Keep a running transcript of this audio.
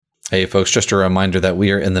Hey folks, just a reminder that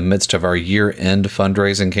we are in the midst of our year-end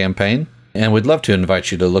fundraising campaign, and we'd love to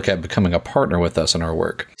invite you to look at becoming a partner with us in our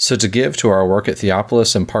work. So to give to our work at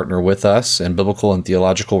Theopolis and partner with us in biblical and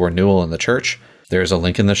theological renewal in the church, there's a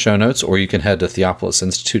link in the show notes, or you can head to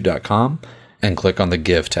theopolisinstitute.com and click on the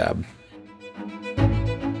Give tab.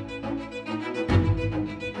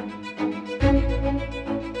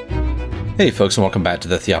 Hey folks, and welcome back to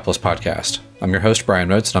the Theopolis Podcast. I'm your host, Brian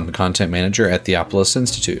Rhodes, and I'm the content manager at Theopolis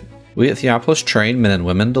Institute. We at Theopolis train men and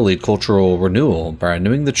women to lead cultural renewal by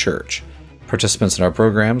renewing the church. Participants in our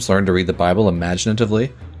programs learn to read the Bible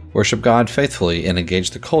imaginatively, worship God faithfully, and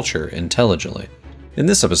engage the culture intelligently. In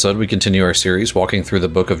this episode, we continue our series walking through the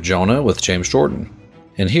book of Jonah with James Jordan.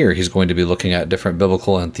 And here, he's going to be looking at different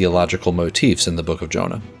biblical and theological motifs in the book of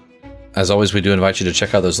Jonah. As always, we do invite you to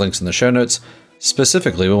check out those links in the show notes.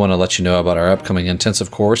 Specifically, we want to let you know about our upcoming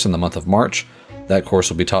intensive course in the month of March. That course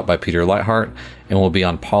will be taught by Peter Lightheart and will be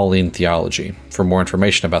on Pauline theology. For more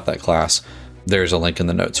information about that class, there's a link in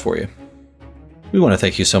the notes for you. We want to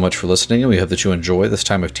thank you so much for listening, and we hope that you enjoy this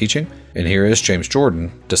time of teaching. And here is James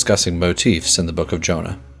Jordan discussing motifs in the book of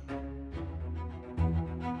Jonah.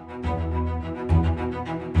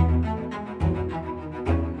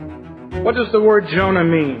 What does the word Jonah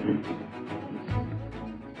mean?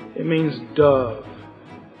 It means dove.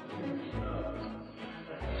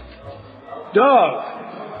 Dove.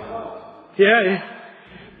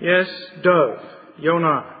 Yes, dove.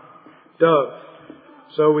 Yonah. Dove.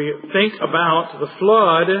 So we think about the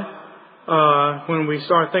flood when we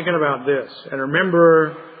start thinking about this. And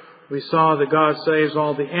remember, we saw that God saves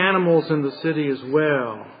all the animals in the city as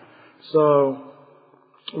well. So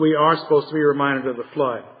we are supposed to be reminded of the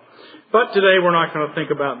flood. But today we're not going to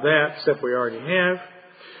think about that, except we already have.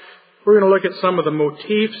 We're going to look at some of the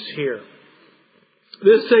motifs here.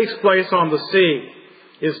 This takes place on the sea.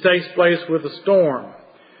 It takes place with a storm.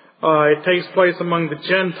 It takes place among the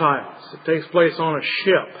Gentiles. It takes place on a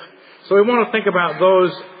ship. So we want to think about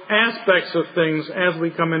those aspects of things as we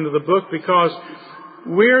come into the book, because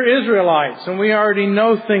we're Israelites and we already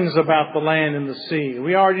know things about the land and the sea.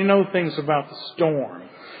 We already know things about the storm.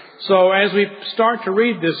 So as we start to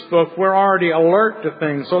read this book, we're already alert to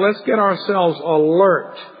things. So let's get ourselves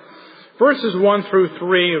alert. Verses 1 through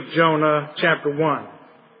 3 of Jonah chapter 1.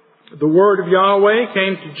 The word of Yahweh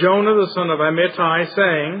came to Jonah the son of Amittai,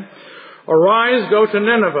 saying, "Arise, go to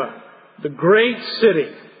Nineveh, the great city."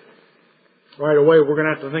 Right away, we're going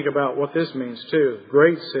to have to think about what this means too.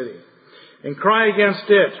 Great city. "And cry against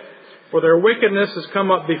it, for their wickedness has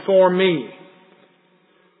come up before me."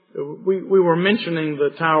 We were mentioning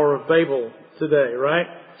the Tower of Babel today, right?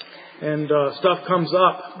 And stuff comes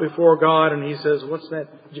up before God, and He says, "What's that?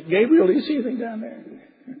 Gabriel, do you see anything down there?"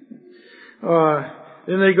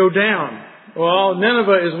 Then they go down. Well,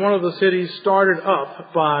 Nineveh is one of the cities started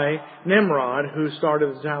up by Nimrod, who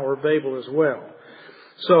started the Tower of Babel as well.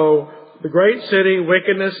 So the great city,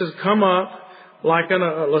 wickedness has come up like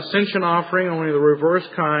a ascension offering, only the reverse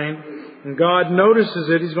kind. And God notices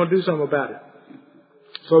it. He's going to do something about it.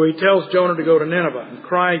 So He tells Jonah to go to Nineveh and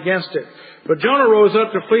cry against it. But Jonah rose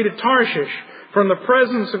up to flee to Tarshish from the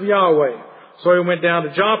presence of Yahweh. So he went down to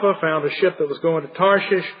Joppa, found a ship that was going to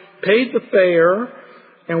Tarshish, paid the fare,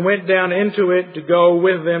 and went down into it to go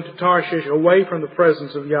with them to Tarshish, away from the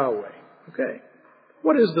presence of Yahweh. Okay.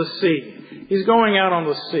 What is the sea? He's going out on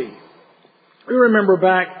the sea. We remember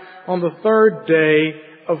back on the third day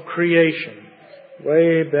of creation,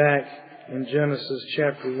 way back in Genesis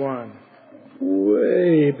chapter 1.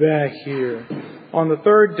 Way back here. On the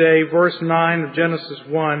third day, verse 9 of Genesis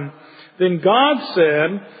 1, "Then God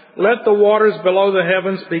said, let the waters below the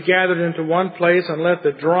heavens be gathered into one place, and let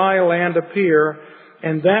the dry land appear.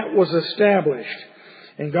 And that was established.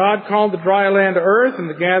 And God called the dry land earth, and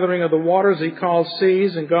the gathering of the waters He called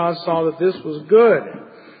seas. And God saw that this was good.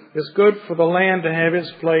 It's good for the land to have its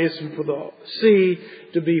place, and for the sea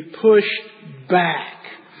to be pushed back."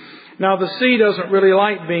 Now, the sea doesn't really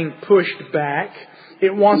like being pushed back.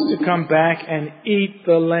 It wants to come back and eat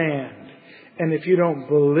the land. And if you don't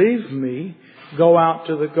believe me, go out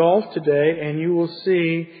to the Gulf today and you will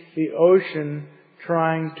see the ocean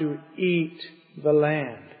trying to eat the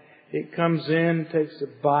land. It comes in, takes a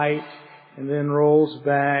bite, and then rolls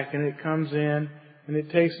back, and it comes in, and it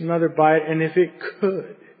takes another bite, and if it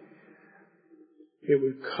could, it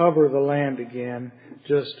would cover the land again,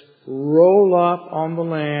 just roll up on the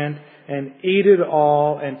land and eat it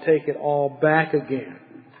all and take it all back again.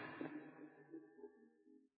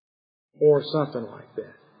 Or something like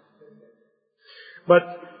that.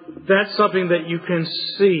 But that's something that you can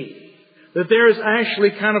see. That there is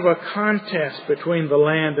actually kind of a contest between the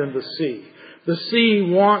land and the sea. The sea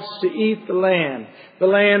wants to eat the land. The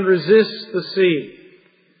land resists the sea.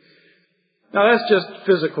 Now that's just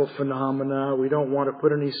physical phenomena. We don't want to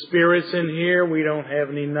put any spirits in here. We don't have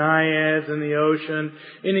any naiads in the ocean,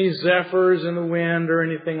 any zephyrs in the wind or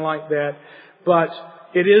anything like that. But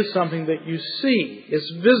it is something that you see.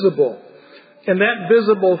 It's visible. And that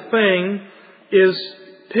visible thing is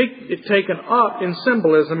taken up in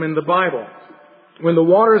symbolism in the Bible. When the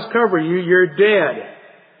waters cover you, you're dead.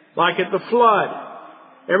 Like at the flood.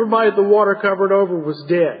 Everybody the water covered over was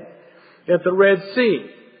dead. At the Red Sea,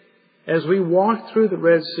 as we walked through the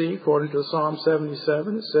Red Sea, according to Psalm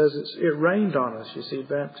 77, it says it rained on us. You see,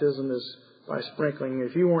 baptism is by sprinkling.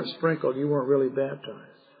 If you weren't sprinkled, you weren't really baptized.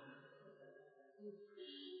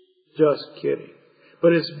 Just kidding.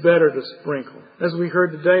 But it's better to sprinkle. As we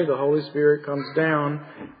heard today, the Holy Spirit comes down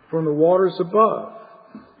from the waters above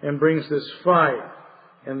and brings this fire.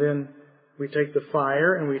 And then we take the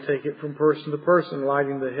fire and we take it from person to person,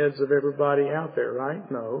 lighting the heads of everybody out there, right?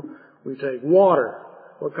 No. We take water.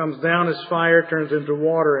 What comes down as fire turns into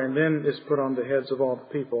water and then is put on the heads of all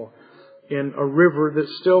the people in a river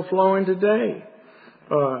that's still flowing today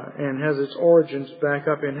and has its origins back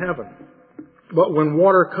up in heaven. But when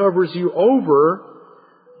water covers you over,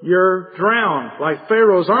 you're drowned. Like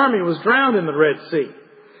Pharaoh's army was drowned in the Red Sea.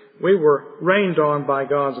 We were rained on by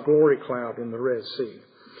God's glory cloud in the Red Sea.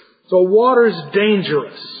 So water's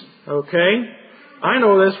dangerous, okay? I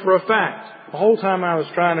know this for a fact. The whole time I was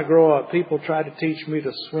trying to grow up, people tried to teach me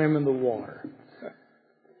to swim in the water.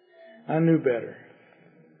 I knew better.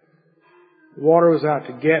 The water was out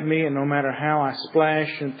to get me, and no matter how I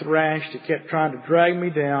splashed and thrashed, it kept trying to drag me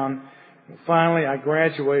down. And finally, I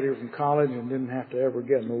graduated from college and didn't have to ever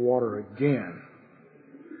get in the water again.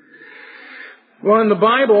 Well, in the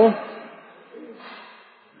Bible,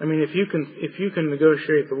 I mean, if you can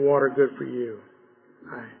negotiate the water, good for you.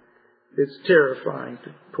 It's terrifying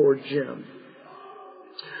to poor Jim.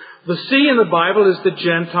 The sea in the Bible is the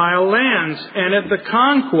Gentile lands, and at the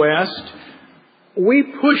conquest, we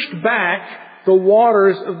pushed back the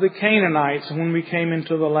waters of the Canaanites when we came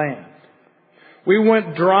into the land. We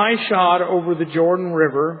went dry shod over the Jordan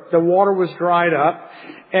River. The water was dried up.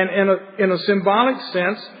 And in a symbolic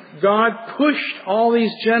sense, God pushed all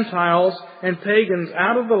these Gentiles and pagans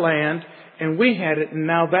out of the land, and we had it, and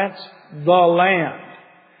now that's the land.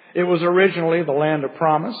 It was originally the land of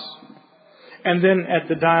promise. And then at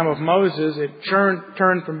the time of Moses, it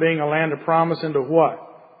turned from being a land of promise into what?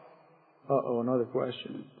 Another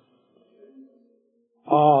question.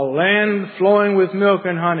 Land flowing with milk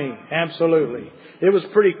and honey. Absolutely. It was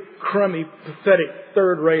pretty crummy, pathetic,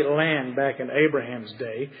 third-rate land back in Abraham's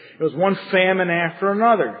day. It was one famine after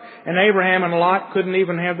another. And Abraham and Lot couldn't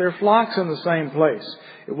even have their flocks in the same place.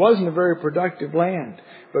 It wasn't a very productive land.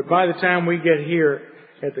 But by the time we get here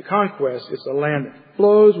at the conquest, it's a land that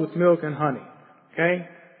flows with milk and honey. Okay?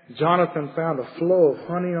 Jonathan found a flow of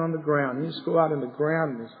honey on the ground. You just go out in the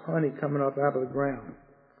ground and there's honey coming up out of the ground.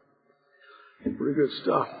 Pretty good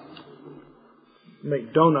stuff.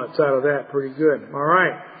 Make donuts out of that pretty good. All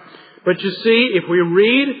right. But you see, if we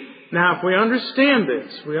understand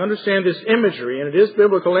this imagery, and it is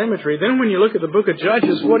biblical imagery, then when you look at the book of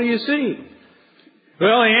Judges, what do you see?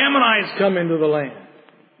 Well, the Ammonites come into the land.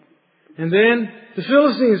 And then the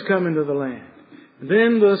Philistines come into the land. And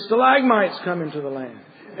then the stalagmites come into the land.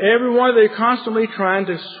 Everyone, they're constantly trying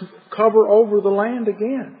to cover over the land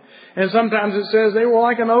again. And sometimes it says they were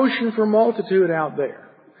like an ocean for multitude out there.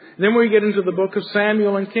 Then we get into the book of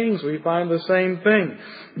Samuel and Kings, we find the same thing.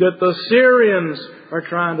 That the Syrians are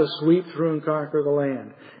trying to sweep through and conquer the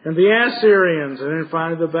land. And the Assyrians, and then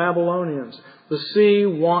finally the Babylonians. The sea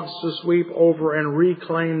wants to sweep over and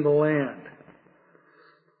reclaim the land.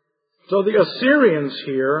 So the Assyrians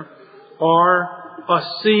here are a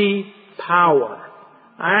sea power.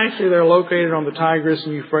 Actually, they're located on the Tigris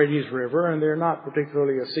and Euphrates River, and they're not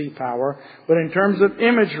particularly a sea power. But in terms of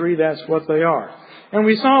imagery, that's what they are. And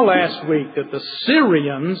we saw last week that the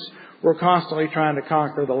Syrians were constantly trying to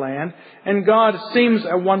conquer the land. And God seems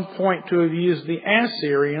at one point to have used the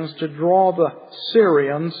Assyrians to draw the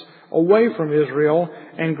Syrians away from Israel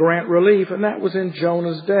and grant relief. And that was in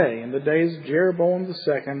Jonah's day. In the days of Jeroboam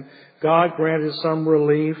II, God granted some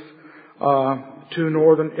relief to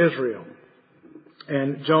northern Israel.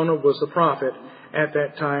 And Jonah was the prophet at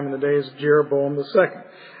that time in the days of Jeroboam II,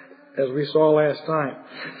 as we saw last time.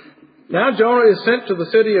 Now Jonah is sent to the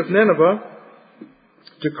city of Nineveh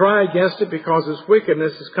to cry against it because its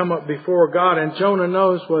wickedness has come up before God, and Jonah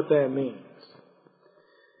knows what that means.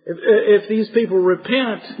 If these people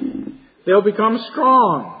repent, they'll become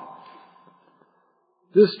strong.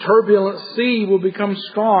 This turbulent sea will become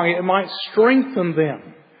strong. It might strengthen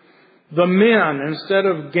them. The men, instead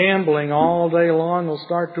of gambling all day long, will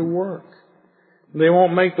start to work. They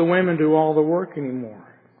won't make the women do all the work anymore.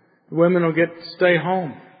 The women will get to stay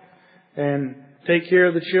home and take care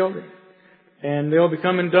of the children. And they'll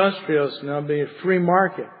become industrious, and there'll be a free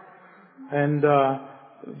market. And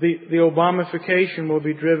the Obamification will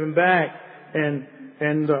be driven back. And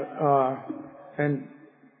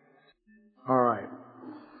all right.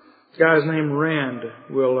 This guy's named Rand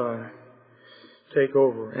will take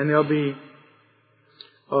over. And there'll be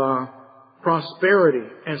prosperity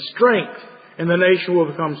and strength, and the nation will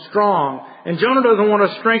become strong. And Jonah doesn't want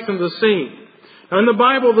to strengthen the sea. Now, in the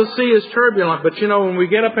Bible, the sea is turbulent, but when we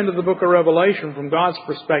get up into the book of Revelation, from God's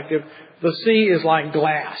perspective, the sea is like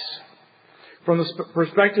glass. From the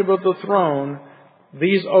perspective of the throne,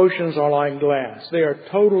 these oceans are like glass. They are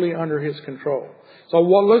totally under His control. So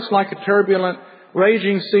what looks like a turbulent,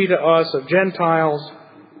 raging sea to us of Gentiles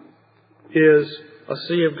is a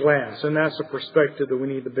sea of glass. And that's a perspective that we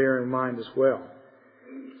need to bear in mind as well.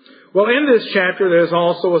 Well, in this chapter, there's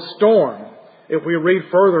also a storm. If we read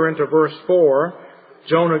further into verse 4,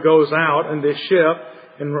 Jonah goes out in this ship,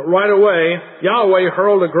 and right away, Yahweh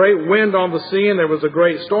hurled a great wind on the sea, and there was a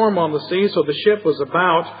great storm on the sea, so the ship was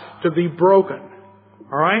about to be broken.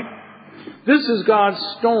 All right? This is God's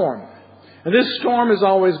storm. And this storm is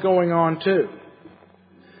always going on too.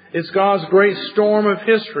 It's God's great storm of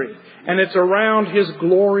history, and it's around His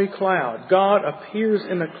glory cloud. God appears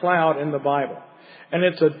in a cloud in the Bible, and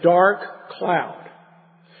it's a dark cloud.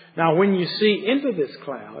 Now, when you see into this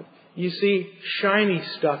cloud, you see shiny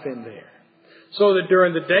stuff in there. So that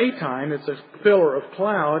during the daytime, it's a pillar of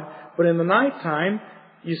cloud, but in the nighttime,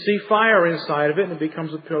 you see fire inside of it, and it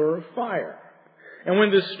becomes a pillar of fire. And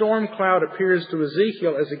when this storm cloud appears to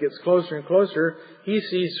Ezekiel as it gets closer and closer, he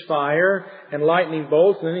sees fire and lightning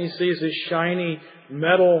bolts, and then he sees this shiny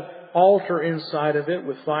metal altar inside of it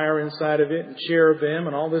with fire inside of it and cherubim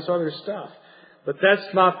and all this other stuff. But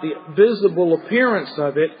that's not the visible appearance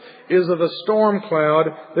of it, is of a storm cloud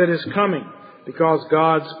that is coming, because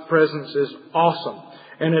God's presence is awesome.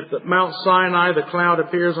 And at Mount Sinai, the cloud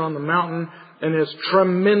appears on the mountain, and there's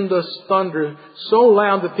tremendous thunder, so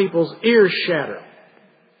loud that people's ears shatter.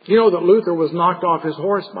 You know that Luther was knocked off his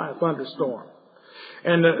horse by a thunderstorm.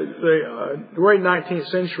 And the great 19th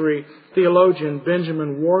century theologian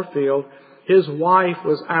Benjamin Warfield, his wife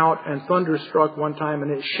was out and thunderstruck one time,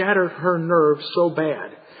 and it shattered her nerves so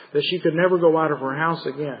bad that she could never go out of her house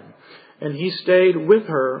again. And he stayed with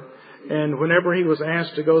her, and whenever he was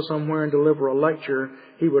asked to go somewhere and deliver a lecture,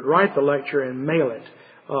 he would write the lecture and mail it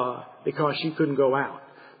because she couldn't go out.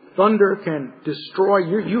 Thunder can destroy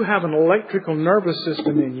you. You have an electrical nervous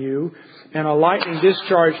system in you, and a lightning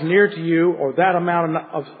discharge near to you, or that amount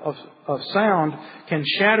of sound, can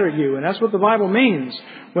shatter you. And that's what the Bible means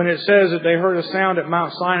when it says that they heard a sound at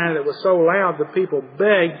Mount Sinai that was so loud that people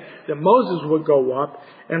begged that Moses would go up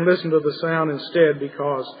and listen to the sound instead,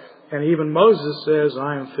 because, and even Moses says,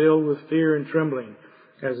 I am filled with fear and trembling,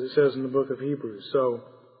 as it says in the book of Hebrews. So,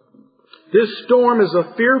 this storm is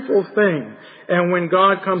a fearful thing. And when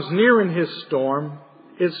God comes near in His storm,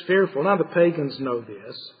 it's fearful. Now the pagans know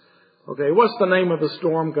this. Okay, what's the name of the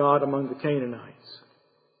storm god among the Canaanites?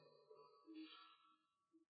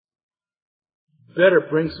 Better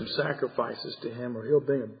bring some sacrifices to him, or he'll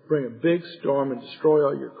bring a big storm and destroy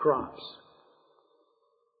all your crops.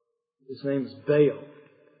 His name is Baal.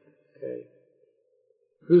 Okay.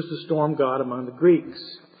 Who's the storm god among the Greeks?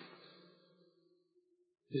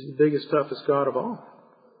 He's the biggest, toughest god of all.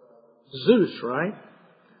 Zeus, right?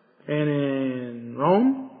 And in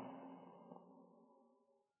Rome,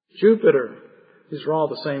 Jupiter. These are all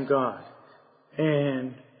the same god.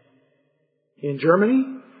 And in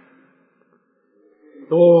Germany,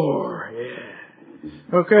 Thor,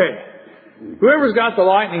 yeah. Okay. Whoever's got the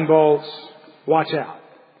lightning bolts, watch out.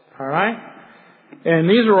 All right? And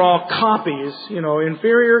these are all copies,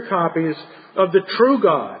 inferior copies of the true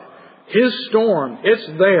God. His storm, it's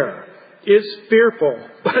there. It's fearful.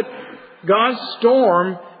 But God's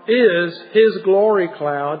storm is His glory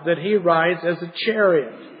cloud that He rides as a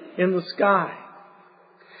chariot in the sky.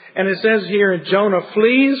 And it says here, Jonah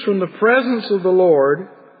flees from the presence of the Lord.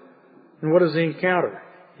 And what does he encounter?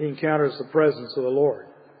 He encounters the presence of the Lord.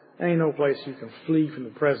 There ain't no place you can flee from the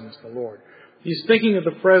presence of the Lord. He's thinking of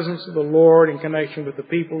the presence of the Lord in connection with the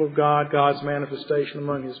people of God, God's manifestation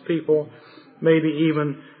among His people. Maybe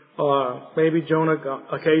Jonah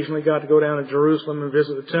occasionally got to go down to Jerusalem and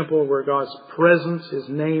visit the temple where God's presence, His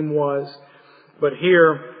name was. But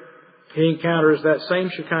here, he encounters that same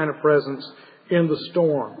Shekinah presence in the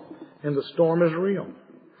storm. And the storm is real.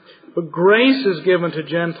 But grace is given to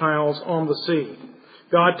Gentiles on the sea.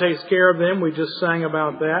 God takes care of them. We just sang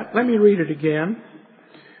about that. Let me read it again.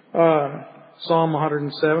 Psalm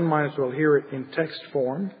 107. Might as well hear it in text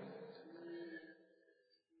form.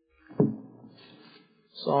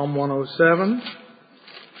 Psalm 107.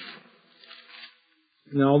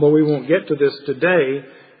 Now, although we won't get to this today,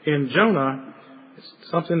 in Jonah,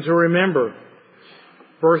 it's something to remember.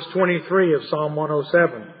 Verse 23 of Psalm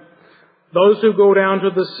 107. Those who go down to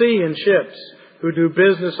the sea in ships, who do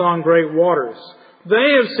business on great waters, they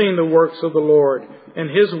have seen the works of the Lord and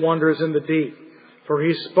His wonders in the deep. For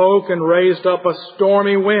He spoke and raised up a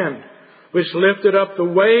stormy wind, which lifted up the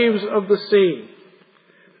waves of the sea.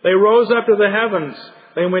 They rose up to the heavens.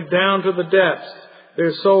 They went down to the depths.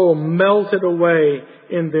 Their soul melted away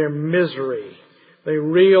in their misery. They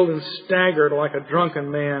reeled and staggered like a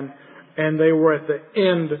drunken man, and they were at the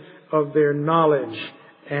end of their knowledge,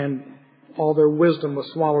 and all their wisdom was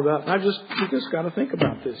swallowed up. You just got to think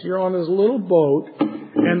about this. You're on this little boat,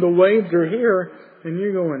 and the waves are here, and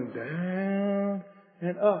you're going down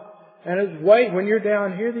and up. And when you're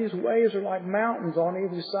down here, these waves are like mountains on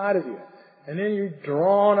either side of you. And then you're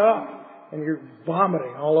drawn up, and you're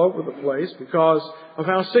vomiting all over the place because of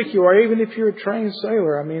how sick you are. Even if you're a trained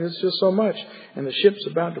sailor, I mean, it's just so much. And the ship's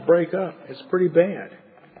about to break up. It's pretty bad.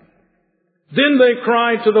 Then they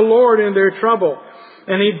cried to the Lord in their trouble,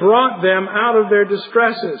 and He brought them out of their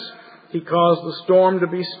distresses. He caused the storm to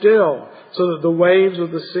be still, so that the waves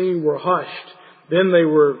of the sea were hushed. Then they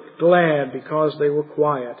were glad because they were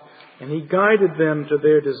quiet, and He guided them to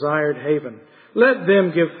their desired haven. Let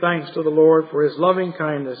them give thanks to the Lord for His loving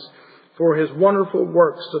kindness, for His wonderful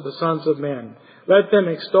works to the sons of men. Let them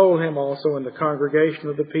extol Him also in the congregation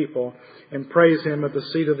of the people, and praise Him at the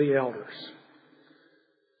seat of the elders.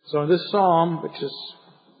 So in this psalm, which has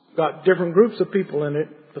got different groups of people in it,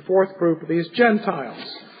 the fourth group are these Gentiles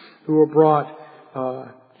who were brought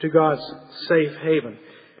to God's safe haven.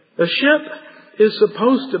 The ship is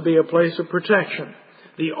supposed to be a place of protection.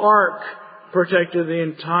 The ark protected the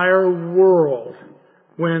entire world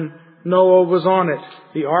when Noah was on it.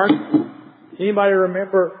 The ark, anybody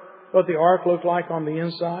remember what the ark looked like on the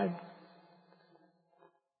inside?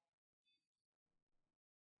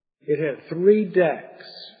 It had 3 decks.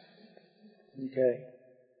 Okay.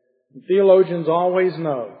 And theologians always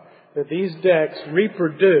know that these decks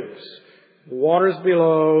reproduce the waters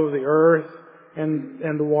below, the earth,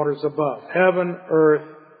 and the waters above. Heaven, earth,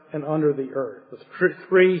 and under the earth. The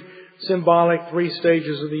 3 symbolic 3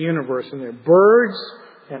 stages of the universe. And they're birds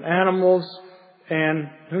and animals and,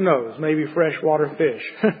 who knows, maybe freshwater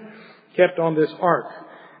fish kept on this ark.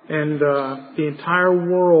 And the entire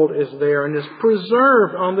world is there and is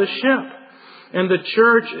preserved on the ship. And the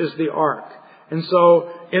church is the ark. And so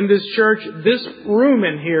in this church, this room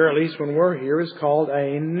in here, at least when we're here, is called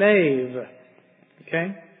a nave.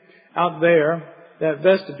 Okay? Out there, that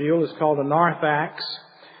vestibule is called a narthex.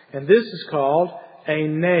 And this is called a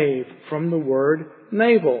nave, from the word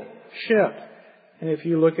naval, ship. And if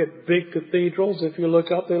you look at big cathedrals, if you look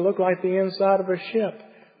up, they look like the inside of a ship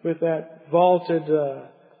with that vaulted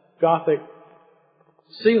Gothic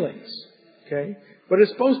ceilings. Okay? But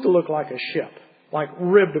it's supposed to look like a ship, like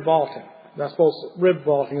ribbed vaulting. Ribbed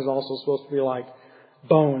vaulting is also supposed to be like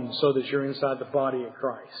bones, so that you're inside the body of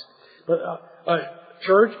Christ. But a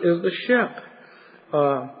church is the ship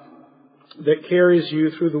that carries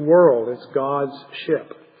you through the world. It's God's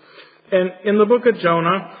ship. And in the book of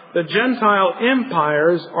Jonah, the Gentile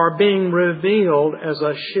empires are being revealed as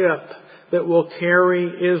a ship that will carry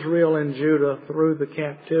Israel and Judah through the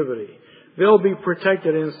captivity. They'll be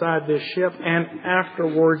protected inside this ship and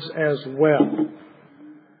afterwards as well.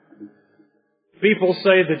 People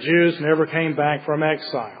say the Jews never came back from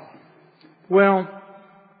exile. Well,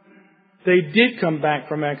 they did come back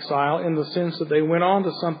from exile in the sense that they went on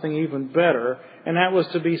to something even better, and that was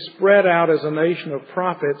to be spread out as a nation of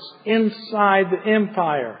prophets inside the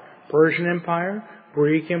empire. Persian Empire,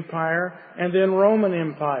 Greek Empire, and then Roman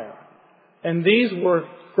Empire. And these were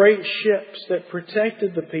great ships that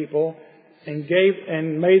protected the people and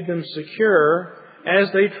made them secure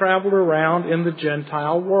as they traveled around in the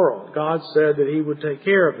Gentile world. God said that He would take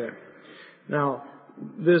care of them. Now,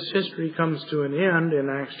 this history comes to an end in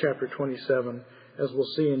Acts chapter 27, as we'll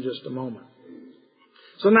see in just a moment.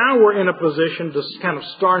 So now we're in a position to kind of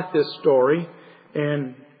start this story,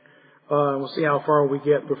 and we'll see how far we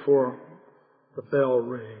get before the bell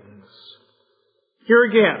rings. Here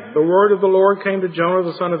again, the word of the Lord came to Jonah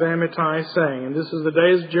the son of Amittai, saying, and this is the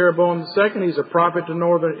days of Jeroboam II. He's a prophet to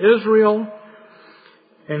northern Israel.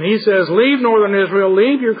 And he says, leave northern Israel,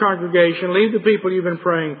 leave your congregation, leave the people you've been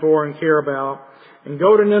praying for and care about, and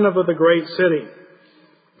go to Nineveh, the great city,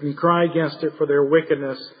 and cry against it, for their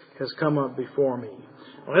wickedness has come up before me.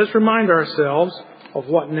 Let's remind ourselves of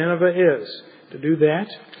what Nineveh is. To do that,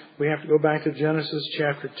 we have to go back to Genesis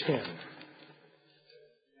chapter 10.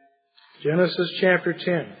 Genesis chapter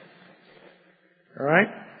 10. All right?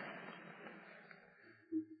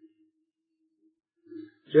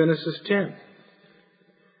 Genesis 10.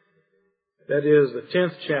 That is the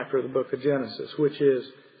 10th chapter of the book of Genesis, which is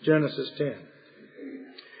Genesis 10.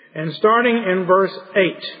 And starting in verse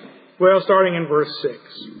 6.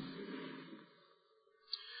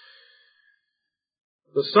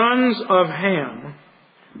 The sons of Ham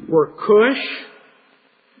were Cush,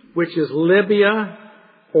 which is Libya,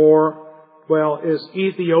 is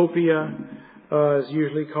Ethiopia, is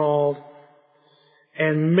usually called,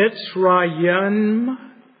 and Mitzrayim.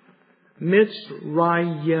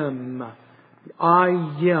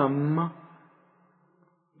 Ayim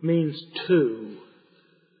means two.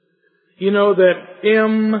 You know that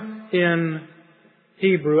M in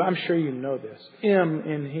Hebrew, I'm sure you know this, M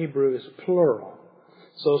in Hebrew is plural.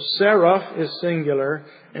 So seraph is singular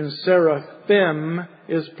and seraphim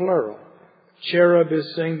is plural. Cherub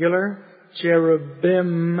is singular,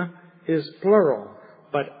 cherubim is plural.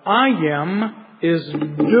 But ayim is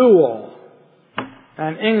dual.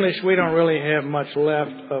 In English, we don't really have much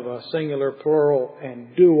left of a singular, plural,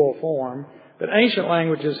 and dual form. But ancient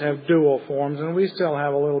languages have dual forms, and we still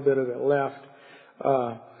have a little bit of it left.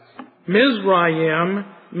 Mizraim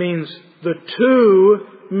means the two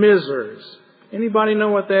Mizrs. Anybody know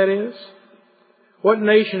what that is? What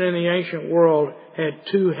nation in the ancient world had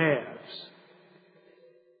two halves?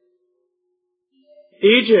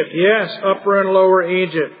 Egypt, yes, Upper and Lower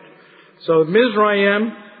Egypt. So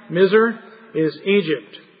Mizraim, Mizr, is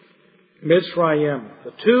Egypt. Mitzrayim,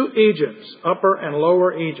 the two Egypts, Upper and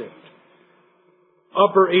Lower Egypt.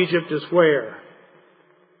 Upper Egypt is where?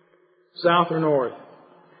 South or north?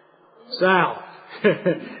 South.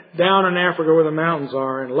 Down in Africa where the mountains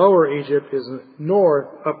are, and Lower Egypt is north,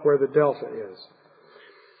 up where the delta is.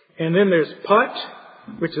 And then there's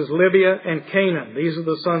Put, which is Libya, and Canaan. These are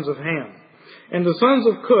the sons of Ham. And the sons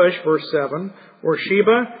of Cush, verse 7, were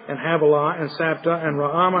Sheba and Havilah and Sabta and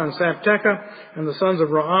Raamah and Sabteca. And the sons of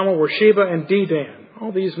Raamah were Sheba and Dedan.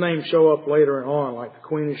 All these names show up later on, like the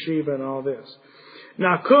Queen of Sheba and all this.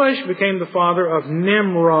 Now Cush became the father of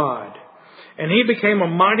Nimrod, and he became a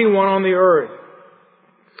mighty one on the earth.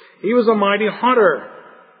 He was a mighty hunter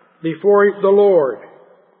before the Lord.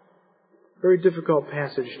 Very difficult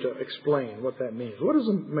passage to explain what that means. What is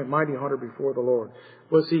a mighty hunter before the Lord?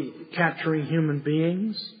 Was he capturing human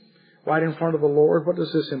beings right in front of the Lord? What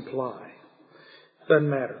does this imply? Doesn't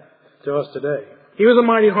matter to us today. He was a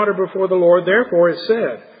mighty hunter before the Lord. Therefore it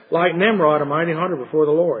said, like Nimrod, a mighty hunter before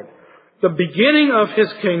the Lord. The beginning of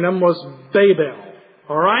his kingdom was Babel.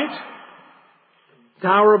 All right?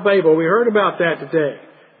 Tower of Babel. We heard about that today.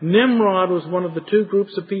 Nimrod was one of the two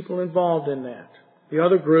groups of people involved in that. The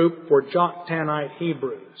other group were Joktanite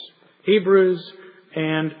Hebrews. Hebrews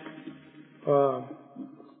and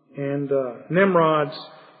Nimrod's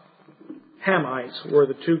Hamites were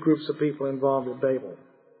the two groups of people involved in Babel.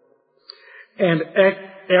 And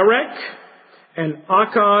Erech and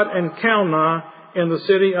Akkad and Calneh in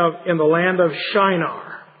the land of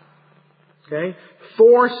Shinar. Okay?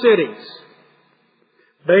 4 cities.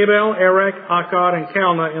 Babel, Erech, Akkad, and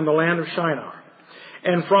Calneh in the land of Shinar.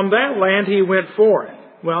 And from that land he went forth.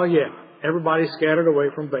 Well, yeah, everybody scattered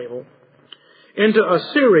away from Babel. Into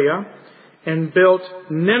Assyria, and built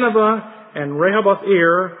Nineveh and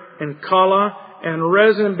Rehoboth-ir and Calah and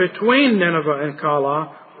Rezin between Nineveh and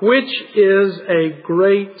Calah, which is a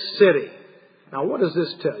great city. Now what does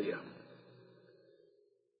this tell you?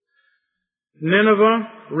 Nineveh,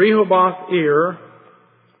 Rehoboth-ir,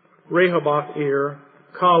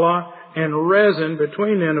 Calah, and Rezin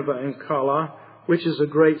between Nineveh and Calah, which is a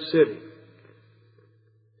great city.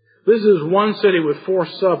 This is one city with 4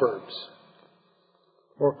 suburbs,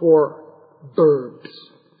 or 4 burbs.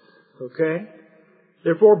 Okay?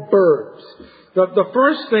 They're 4 burbs. The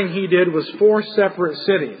first thing he did was 4 separate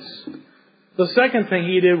cities. The second thing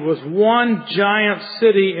he did was one giant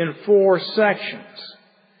city in 4 sections,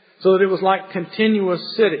 so that it was like continuous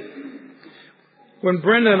city. When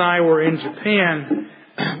Brenda and I were in Japan,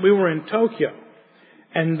 we were in Tokyo,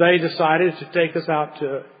 and they decided to take us out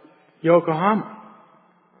to Yokohama.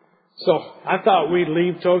 So I thought we'd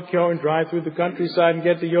leave Tokyo and drive through the countryside and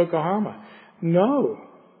get to Yokohama. No.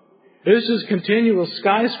 This is continual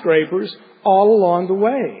skyscrapers all along the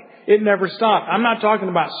way. It never stopped. I'm not talking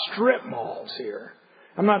about strip malls here.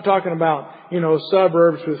 I'm not talking about,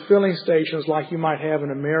 suburbs with filling stations like you might have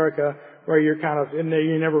in America, where you're kind of in there,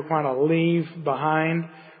 you never kind of leave behind.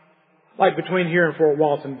 Like between here and Fort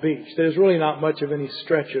Walton Beach, there's really not much of any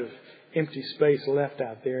stretch of empty space left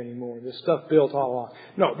out there anymore. This stuff built all along.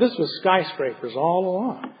 No, this was skyscrapers all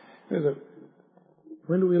along.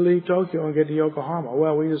 When do we leave Tokyo and get to Yokohama?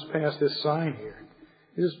 Well, we just passed this sign here.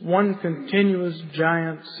 It's one continuous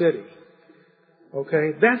giant city.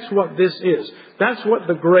 Okay? That's what this is. That's what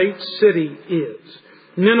the great city is.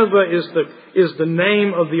 Nineveh is the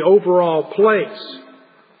name of the overall place.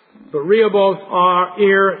 But Rehoboth,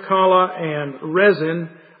 Ir, Kala, and Rezin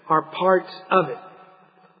are parts of it.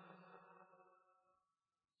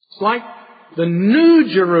 It's like the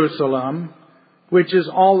New Jerusalem, which is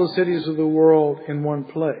all the cities of the world in one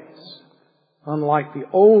place. Unlike the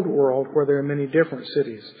old world where there are many different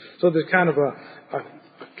cities. So there's kind of a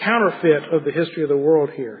counterfeit of the history of the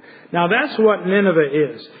world here. Now that's what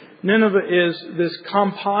Nineveh is. Nineveh is this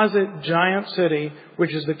composite giant city,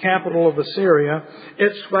 which is the capital of Assyria.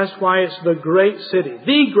 That's why it's the great city.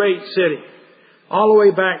 The great city. All the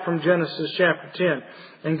way back from Genesis chapter 10.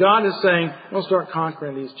 And God is saying, we'll start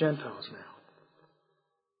conquering these Gentiles now.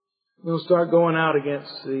 We'll start going out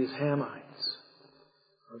against these Hamites.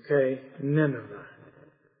 Okay, Nineveh.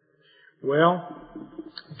 Well,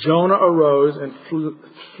 Jonah arose and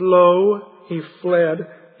he fled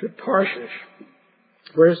to Tarshish.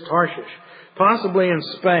 Where's Tarshish? Possibly in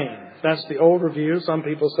Spain. That's the older view. Some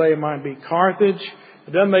people say it might be Carthage.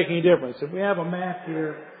 It doesn't make any difference. If we have a map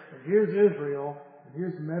here, here's Israel,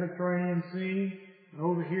 here's the Mediterranean Sea, and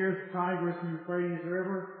over here is the Tigris and Euphrates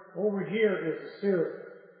River. Over here is Assyria,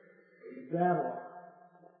 Babylon.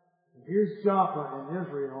 And here's Joppa in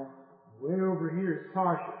Israel. Way over here is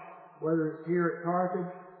Tarshish. Whether it's here at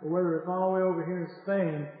Carthage or whether it's all the way over here in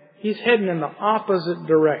Spain, he's heading in the opposite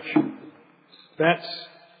direction. That's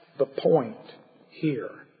the point here.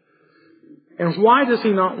 And why does he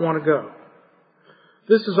not want to go?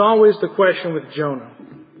 This is always the question with Jonah.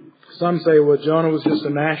 Some say, well, Jonah was just a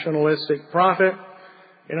nationalistic prophet.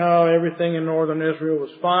 You know, everything in northern Israel was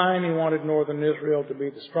fine. He wanted northern Israel to be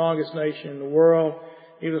the strongest nation in the world.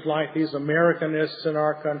 He was like these Americanists in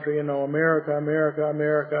our country, you know, America, America,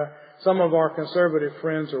 America. Some of our conservative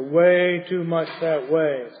friends are way too much that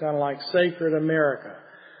way. It's kind of like sacred America.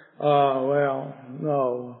 Well,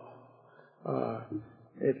 no.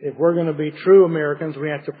 If we're going to be true Americans, we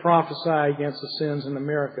have to prophesy against the sins in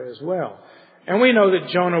America as well. And we know that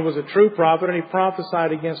Jonah was a true prophet, and he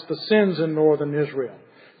prophesied against the sins in northern Israel.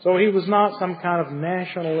 So he was not some kind of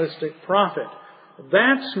nationalistic prophet.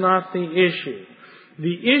 That's not the issue.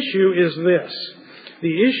 The issue is this.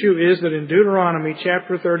 The issue is that in Deuteronomy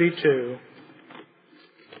chapter 32,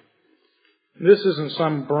 this isn't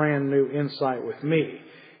some brand new insight with me.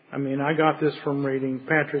 I mean, I got this from reading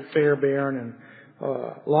Patrick Fairbairn and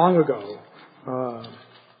long ago,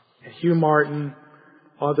 Hugh Martin,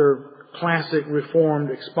 other classic Reformed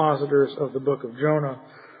expositors of the book of Jonah,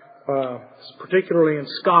 particularly in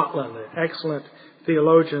Scotland, excellent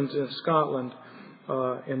theologians in Scotland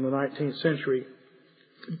in the 19th century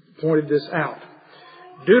pointed this out.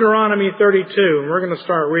 Deuteronomy 32, and we're going to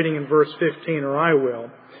start reading in verse 15, or I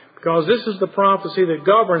will, because this is the prophecy that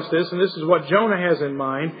governs this, and this is what Jonah has in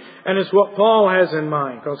mind, and it's what Paul has in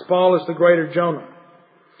mind, because Paul is the greater Jonah.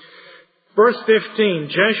 Verse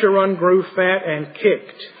 15, Jeshurun grew fat and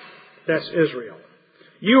kicked. That's Israel.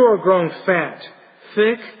 You are grown fat,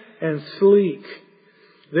 thick and sleek.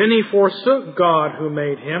 Then he forsook God who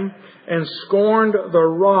made him, and scorned the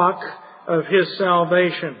rock of his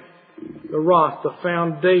salvation. The rock, the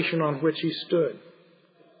foundation on which he stood.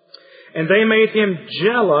 And they made him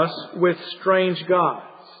jealous with strange gods.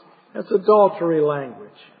 That's adultery language,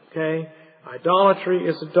 okay? Idolatry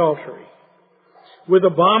is adultery. With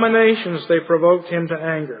abominations they provoked him to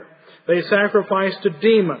anger. They sacrificed to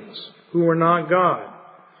demons who were not God,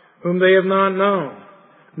 whom they have not known.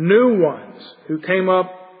 New ones who came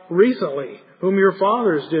up recently, whom your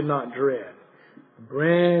fathers did not dread.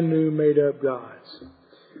 Brand new made up gods.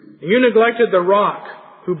 You neglected the rock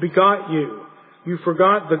who begot you. You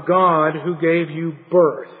forgot the God who gave you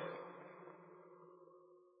birth.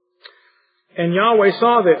 And Yahweh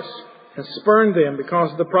saw this and spurned them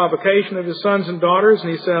because of the provocation of his sons and daughters.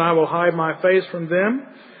 And he said, I will hide my face from them,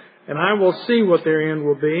 and I will see what their end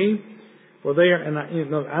will be. Well,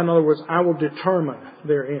 in other words, I will determine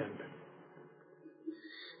their end.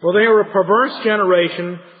 Well, they are a perverse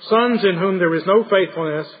generation, sons in whom there is no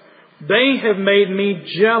faithfulness. They have made me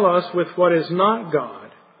jealous with what is not God.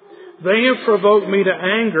 They have provoked me to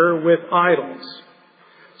anger with idols.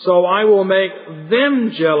 So I will make them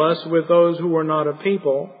jealous with those who are not a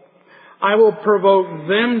people. I will provoke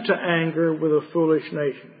them to anger with a foolish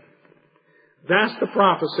nation. That's the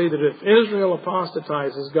prophecy that if Israel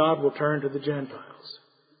apostatizes, God will turn to the Gentiles.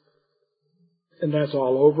 And that's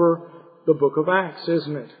all over the book of Acts,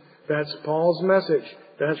 isn't it? That's Paul's message.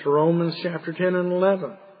 That's Romans chapter 10 and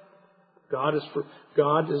 11. God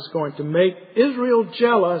is going to make Israel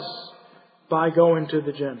jealous by going to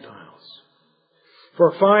the Gentiles.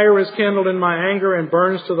 For fire is kindled in my anger and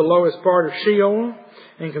burns to the lowest part of Sheol,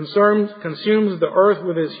 and consumes the earth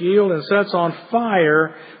with its yield, and sets on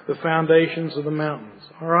fire the foundations of the mountains.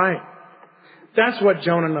 All right. That's what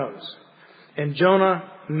Jonah knows. And Jonah,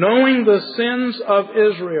 knowing the sins of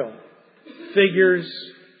Israel, figures,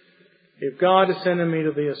 if God is sending me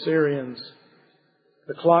to the Assyrians,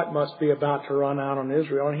 the clock must be about to run out on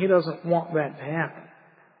Israel, and he doesn't want that to happen.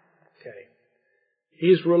 Okay.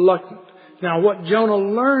 He's reluctant. Now, what Jonah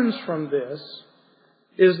learns from this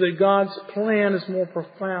is that God's plan is more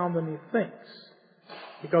profound than he thinks.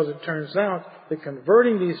 Because it turns out that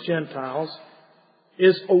converting these Gentiles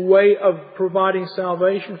is a way of providing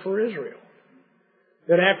salvation for Israel.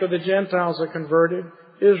 That after the Gentiles are converted,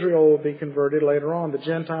 Israel will be converted later on. The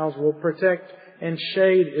Gentiles will protect and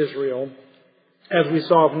shade Israel, as we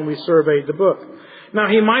saw when we surveyed the book. Now,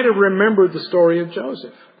 he might have remembered the story of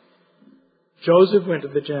Joseph. Joseph went to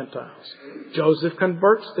the Gentiles. Joseph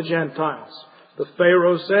converts the Gentiles. The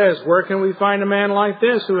Pharaoh says, where can we find a man like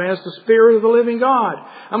this who has the Spirit of the living God?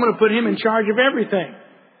 I'm going to put him in charge of everything.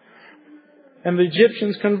 And the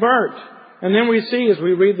Egyptians convert. And then we see, as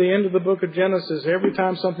we read the end of the book of Genesis, every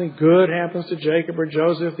time something good happens to Jacob or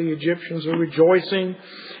Joseph, the Egyptians are rejoicing.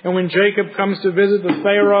 And when Jacob comes to visit the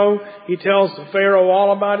Pharaoh, he tells the Pharaoh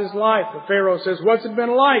all about his life. The Pharaoh says, what's it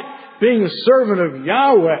been like being a servant of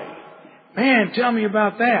Yahweh? Man, tell me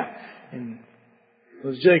about that. And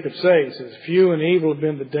as Jacob says, few and evil have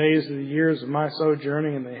been the days of the years of my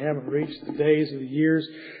sojourning, and they haven't reached the days of the years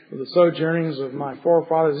of the sojournings of my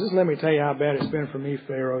forefathers. Just let me tell you how bad it's been for me,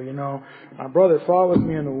 Pharaoh. You know, my brother fought with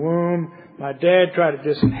me in the womb. My dad tried to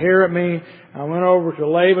disinherit me. I went over to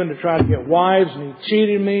Laban to try to get wives, and he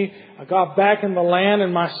cheated me. I got back in the land,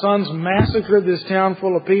 and my sons massacred this town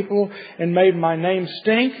full of people and made my name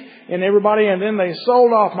stink and everybody. And then they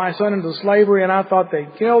sold off my son into slavery, and I thought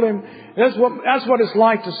they'd killed him. That's what it's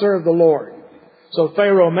like to serve the Lord. So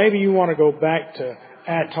Pharaoh, maybe you want to go back to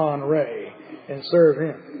Aton-Ray and serve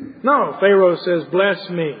him. No, Pharaoh says, bless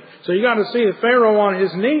me. So you got to see the Pharaoh on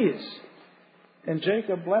his knees and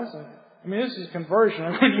Jacob blessing him. I mean, this is conversion.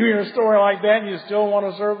 I mean, you hear a story like that and you still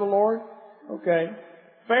want to serve the Lord? Okay.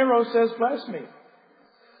 Pharaoh says, bless me.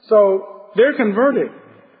 So they're converted.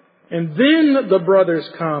 And then the brothers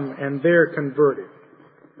come and they're converted.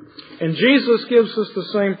 And Jesus gives us the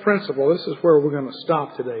same principle. This is where we're going to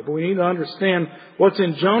stop today. But we need to understand what's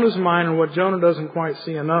in Jonah's mind and what Jonah doesn't quite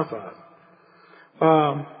see enough of.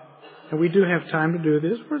 And we do have time to do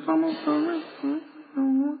this. It's almost over.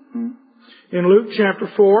 In Luke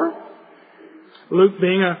chapter 4, Luke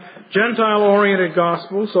being a Gentile-oriented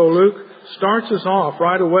gospel, so Luke starts us off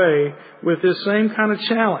right away with this same kind of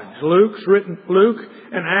challenge. Luke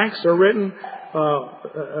and Acts are written,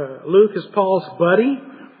 Luke is Paul's buddy,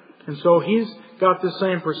 and so he's got the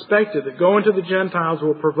same perspective, that going to the Gentiles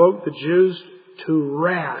will provoke the Jews to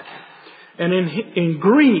wrath. And in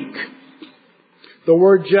Greek, the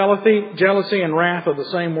word jealousy and wrath are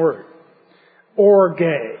the same word. Orge,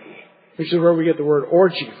 which is where we get the word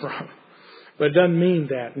orgy from. But it doesn't mean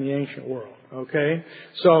that in the ancient world. Okay?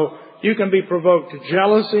 So you can be provoked to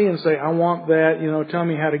jealousy and say, I want that, tell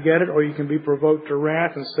me how to get it. Or you can be provoked to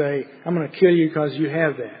wrath and say, I'm going to kill you because you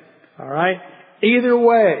have that. Alright? Either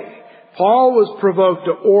way, Paul was provoked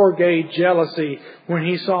to orge jealousy when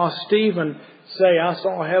he saw Stephen say, I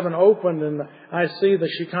saw heaven opened and I see the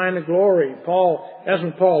Shekinah glory. That's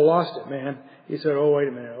when Paul lost it, man. He said, oh, wait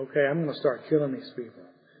a minute. Okay, I'm going to start killing these people.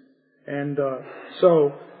 And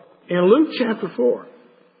so, in Luke chapter 4,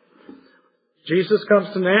 Jesus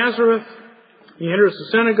comes to Nazareth. He enters the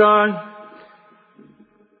synagogue.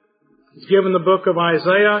 He's given the book of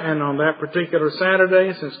Isaiah, and on that particular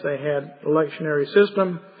Saturday, since they had a lectionary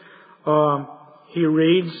system, he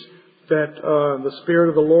reads that the Spirit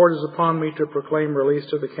of the Lord is upon me to proclaim release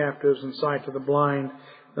to the captives and sight to the blind,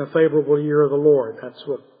 and a favorable year of the Lord. That's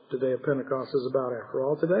what the day of Pentecost is about, after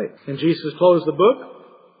all, today. And Jesus closed the book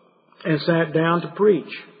and sat down to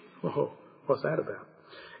preach. Whoa, what's that about?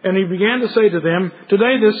 And he began to say to them,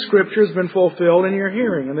 today this scripture has been fulfilled in your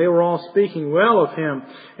hearing. And they were all speaking well of him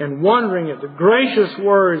and wondering at the gracious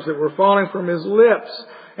words that were falling from his lips.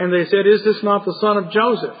 And they said, is this not the son of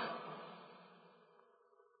Joseph?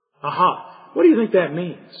 Aha. What do you think that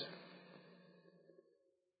means?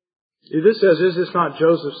 This says, is this not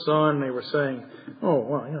Joseph's son? And they were saying, oh,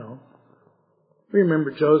 well, we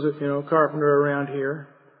remember Joseph, carpenter around here.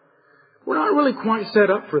 We're not really quite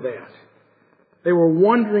set up for that. They were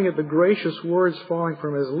wondering at the gracious words falling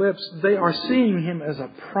from his lips. They are seeing him as a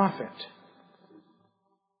prophet.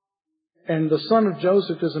 And the son of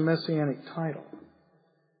Joseph is a messianic title.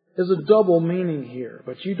 There's a double meaning here,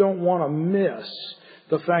 but you don't want to miss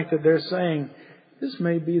the fact that they're saying, this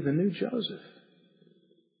may be the new Joseph.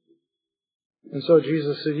 And so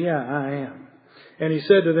Jesus said, yeah, I am. And he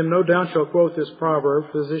said to them, no doubt shall quote this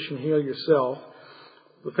proverb, physician, heal yourself.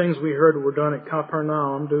 The things we heard were done at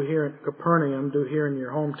Capernaum, do here in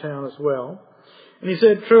your hometown as well. And he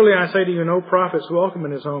said, truly I say to you, no prophet's welcome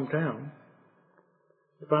in his hometown.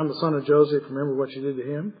 If I'm the son of Joseph, remember what you did to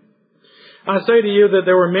him. I say to you that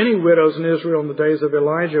there were many widows in Israel in the days of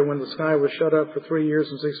Elijah when the sky was shut up for 3 years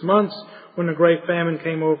and 6 months, when a great famine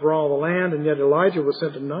came over all the land, and yet Elijah was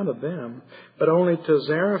sent to none of them, but only to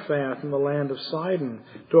Zarephath in the land of Sidon,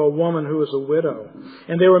 to a woman who was a widow.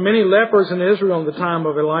 And there were many lepers in Israel in the time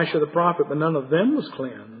of Elisha the prophet, but none of them was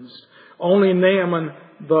cleansed, only Naaman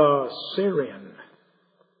the Syrian.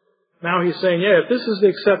 Now he's saying, yeah, if this is the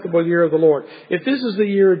acceptable year of the Lord, if this is the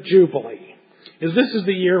year of Jubilee, if this is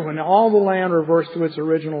the year when all the land reverts to its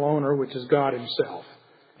original owner, which is God himself,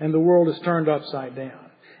 and the world is turned upside down.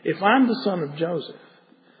 If I'm the son of Joseph,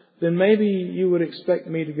 then maybe you would expect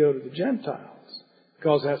me to go to the Gentiles,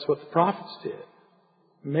 because that's what the prophets did.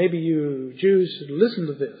 Maybe you Jews should listen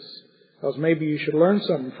to this, because maybe you should learn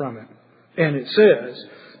something from it. And it says,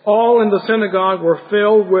 all in the synagogue were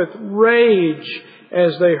filled with rage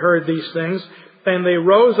as they heard these things. And they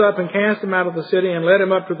rose up and cast him out of the city and led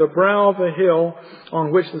him up to the brow of the hill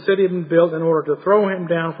on which the city had been built in order to throw him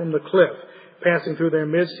down from the cliff. Passing through their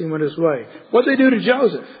midst, he went his way. What did they do to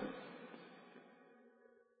Joseph?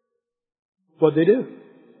 What did they do?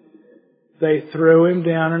 They threw him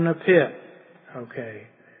down in a pit. Okay.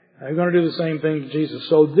 They're going to do the same thing to Jesus.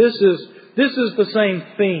 So this is the same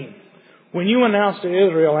theme. When you announce to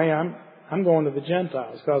Israel, hey, I'm going to the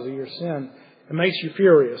Gentiles because of your sin, it makes you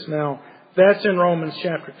furious. Now, that's in Romans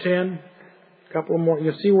chapter 10. A couple more.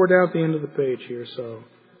 You'll see we're down at the end of the page here, so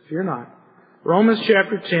if you're not. Romans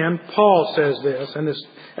chapter 10, Paul says this, and it's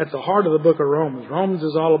at the heart of the book of Romans. Romans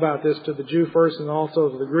is all about this to the Jew first and also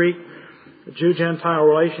to the Greek. The Jew-Gentile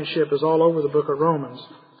relationship is all over the book of Romans.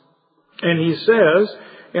 And he says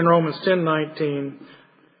in Romans 10:19,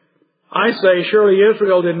 I say, surely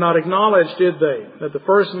Israel did not acknowledge, did they? That the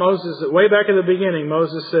first Moses, way back at the beginning,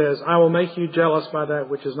 Moses says, I will make you jealous by that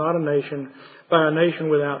which is not a nation. By a nation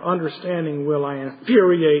without understanding will I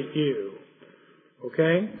infuriate you.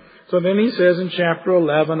 Okay? So then he says in chapter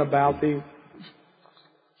 11 about the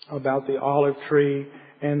olive tree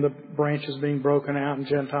and the branches being broken out and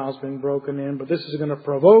Gentiles being broken in. But this is going to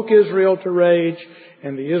provoke Israel to rage,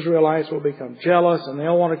 and the Israelites will become jealous, and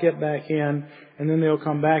they'll want to get back in, and then they'll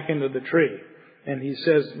come back into the tree. And he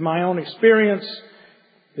says, my own experience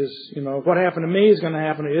is, what happened to me is going to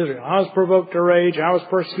happen to Israel. I was provoked to rage. I was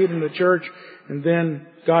persecuting the church, and then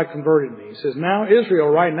God converted me. He says, now Israel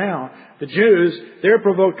right now, the Jews, they're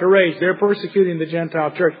provoked to rage. They're persecuting the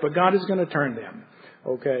Gentile church, but God is going to turn them.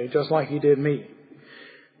 Okay, just like He did me.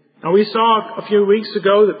 Now we saw a few weeks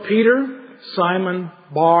ago that Peter, Simon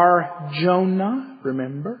Bar Jonah,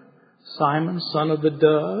 remember? Simon, son of the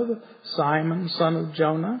dove. Simon, son of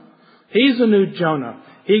Jonah. He's the new Jonah.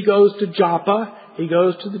 He goes to Joppa. He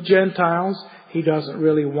goes to the Gentiles. He doesn't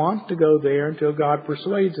really want to go there until God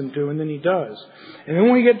persuades him to, and then he does. And then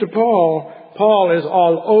when we get to Paul, Paul is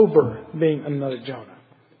all over being another Jonah.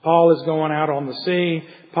 Paul is going out on the sea.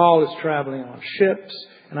 Paul is traveling on ships.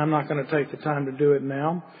 And I'm not going to take the time to do it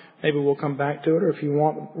now. Maybe we'll come back to it. Or if you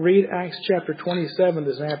want, read Acts chapter 27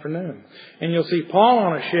 this afternoon. And you'll see Paul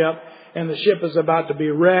on a ship, and the ship is about to be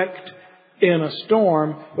wrecked in a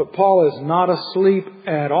storm. But Paul is not asleep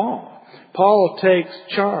at all. Paul takes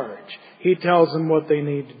charge. He tells them what they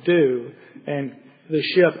need to do. And the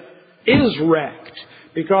ship is wrecked.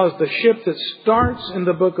 Because the ship that starts in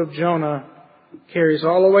the book of Jonah carries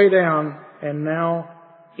all the way down and now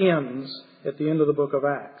ends at the end of the book of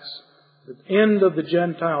Acts. The end of the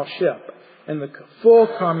Gentile ship and the full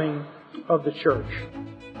coming of the church.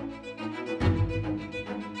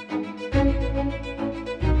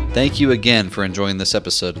 Thank you again for enjoying this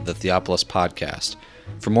episode of the Theopolis Podcast.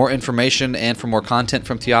 For more information and for more content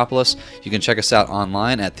from Theopolis, you can check us out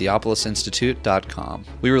online at theopolisinstitute.com.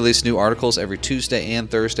 We release new articles every Tuesday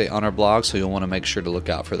and Thursday on our blog, so you'll want to make sure to look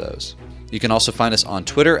out for those. You can also find us on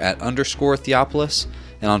Twitter at _Theopolis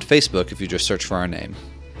and on Facebook if you just search for our name.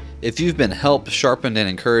 If you've been helped, sharpened, and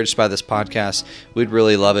encouraged by this podcast, we'd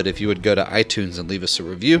really love it if you would go to iTunes and leave us a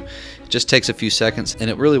review. It just takes a few seconds,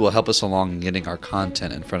 and it really will help us along in getting our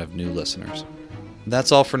content in front of new listeners.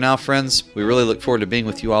 That's all for now, friends. We really look forward to being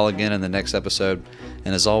with you all again in the next episode.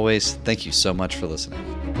 And as always, thank you so much for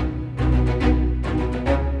listening.